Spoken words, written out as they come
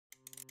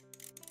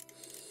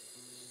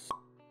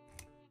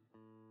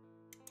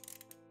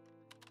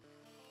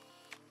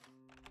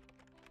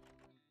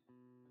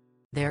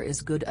there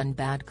is good and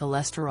bad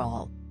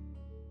cholesterol.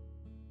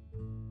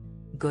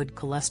 Good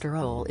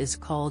cholesterol is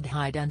called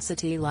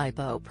high-density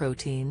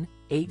lipoprotein,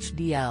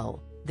 HDL.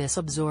 This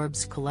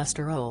absorbs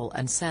cholesterol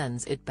and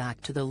sends it back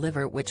to the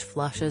liver, which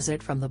flushes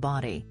it from the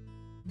body.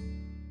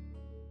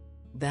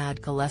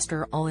 Bad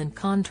cholesterol, in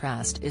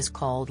contrast, is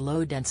called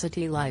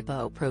low-density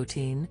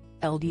lipoprotein,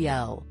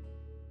 LDL.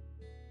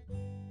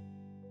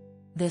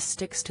 This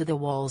sticks to the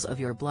walls of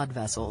your blood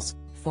vessels,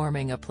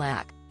 forming a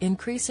plaque,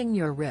 increasing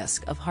your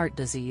risk of heart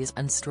disease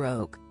and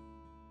stroke.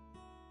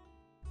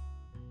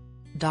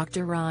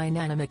 Dr.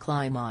 Rhiannon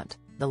McClymont,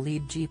 the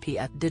lead GP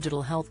at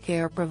digital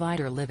healthcare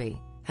provider Livy,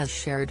 has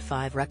shared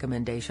 5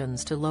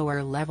 recommendations to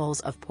lower levels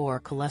of poor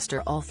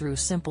cholesterol through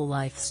simple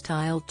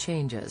lifestyle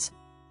changes.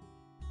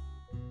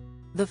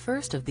 The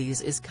first of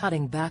these is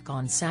cutting back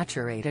on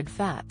saturated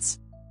fats.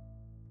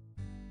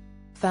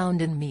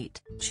 Found in meat,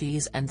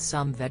 cheese and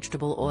some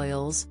vegetable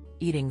oils,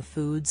 eating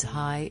foods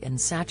high in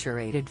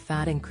saturated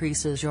fat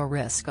increases your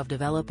risk of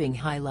developing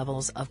high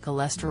levels of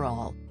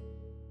cholesterol.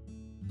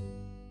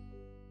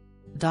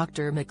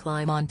 Dr.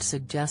 McClymont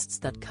suggests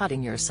that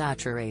cutting your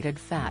saturated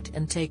fat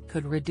intake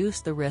could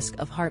reduce the risk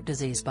of heart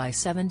disease by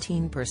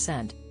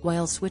 17%,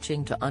 while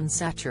switching to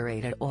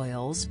unsaturated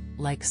oils,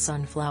 like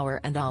sunflower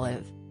and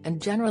olive, and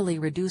generally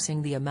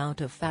reducing the amount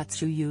of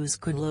fats you use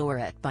could lower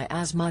it by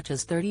as much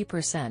as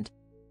 30%.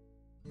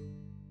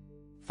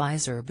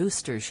 Pfizer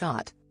booster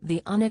shot,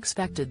 the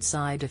unexpected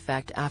side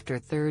effect after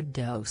third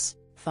dose.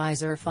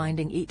 Pfizer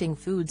finding eating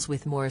foods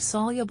with more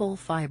soluble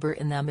fiber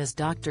in them is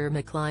Dr.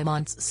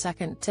 McClymont's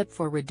second tip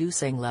for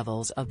reducing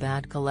levels of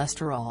bad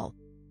cholesterol.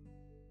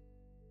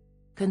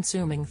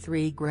 Consuming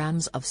 3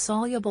 grams of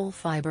soluble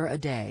fiber a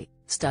day,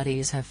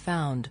 studies have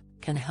found,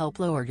 can help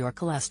lower your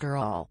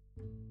cholesterol.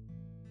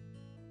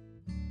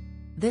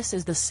 This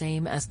is the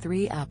same as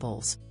 3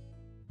 apples.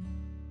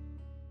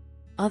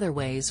 Other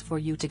ways for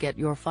you to get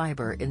your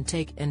fiber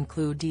intake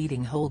include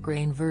eating whole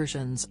grain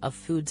versions of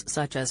foods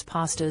such as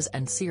pastas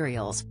and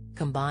cereals,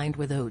 combined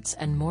with oats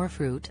and more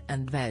fruit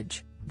and veg.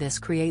 This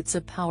creates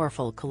a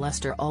powerful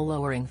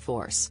cholesterol-lowering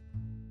force.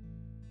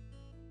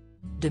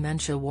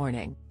 Dementia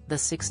warning: the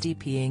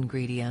 60p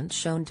ingredient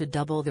shown to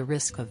double the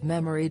risk of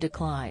memory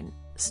decline.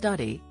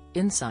 Study,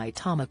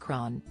 Insight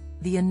Omicron.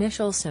 The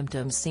initial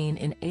symptoms seen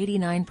in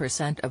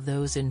 89% of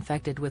those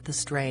infected with the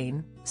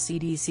strain,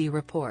 CDC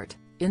report.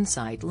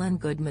 Insight Len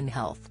Goodman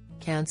Health,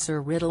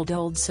 cancer-riddled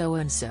old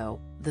so-and-so,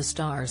 the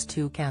stars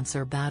to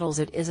cancer battles.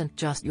 It isn't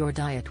just your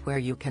diet where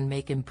you can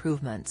make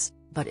improvements,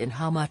 but in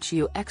how much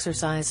you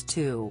exercise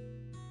too.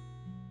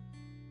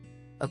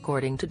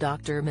 According to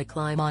Dr.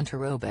 McClymont,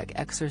 aerobic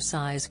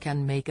exercise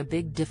can make a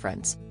big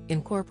difference.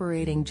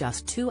 Incorporating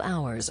just 2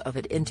 hours of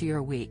it into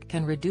your week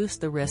can reduce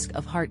the risk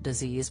of heart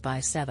disease by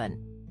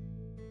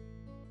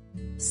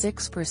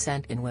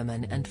 7.6% in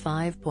women and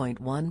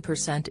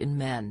 5.1% in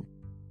men.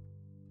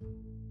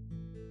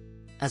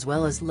 As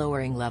well as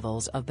lowering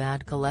levels of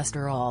bad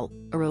cholesterol,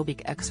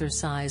 aerobic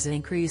exercise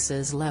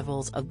increases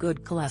levels of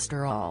good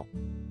cholesterol.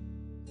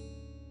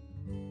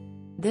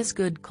 This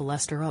good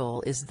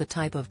cholesterol is the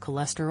type of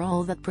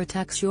cholesterol that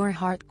protects your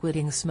heart.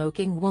 Quitting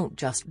smoking won't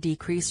just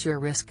decrease your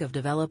risk of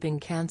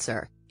developing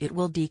cancer, it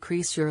will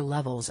decrease your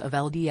levels of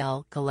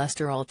LDL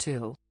cholesterol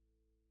too.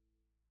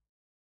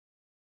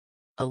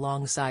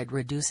 Alongside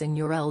reducing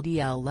your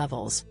LDL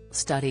levels,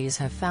 studies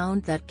have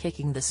found that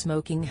kicking the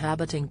smoking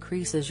habit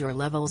increases your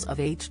levels of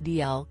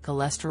HDL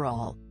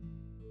cholesterol.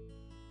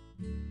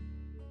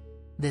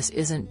 This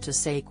isn't to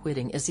say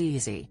quitting is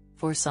easy.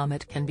 For some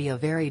it can be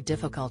a very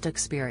difficult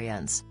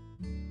experience.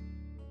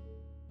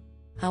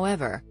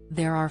 However,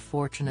 there are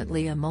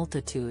fortunately a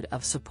multitude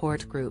of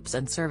support groups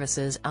and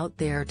services out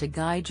there to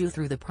guide you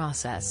through the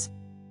process.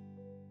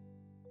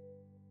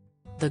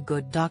 The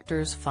Good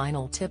Doctor's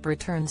final tip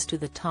returns to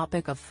the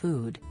topic of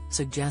food,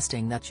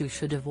 suggesting that you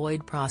should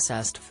avoid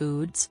processed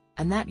foods,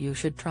 and that you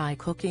should try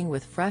cooking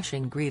with fresh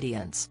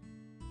ingredients.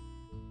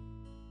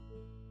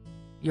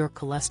 Your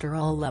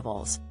cholesterol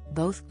levels,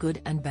 both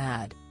good and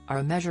bad, are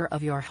a measure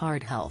of your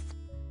heart health.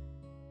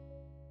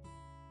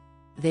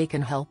 They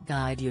can help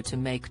guide you to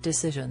make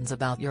decisions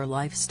about your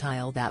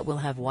lifestyle that will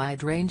have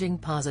wide-ranging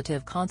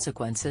positive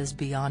consequences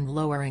beyond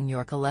lowering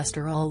your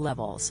cholesterol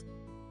levels.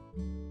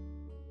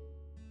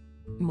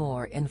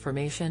 More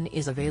information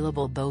is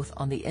available both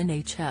on the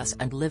NHS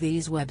and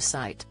Livy's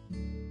website.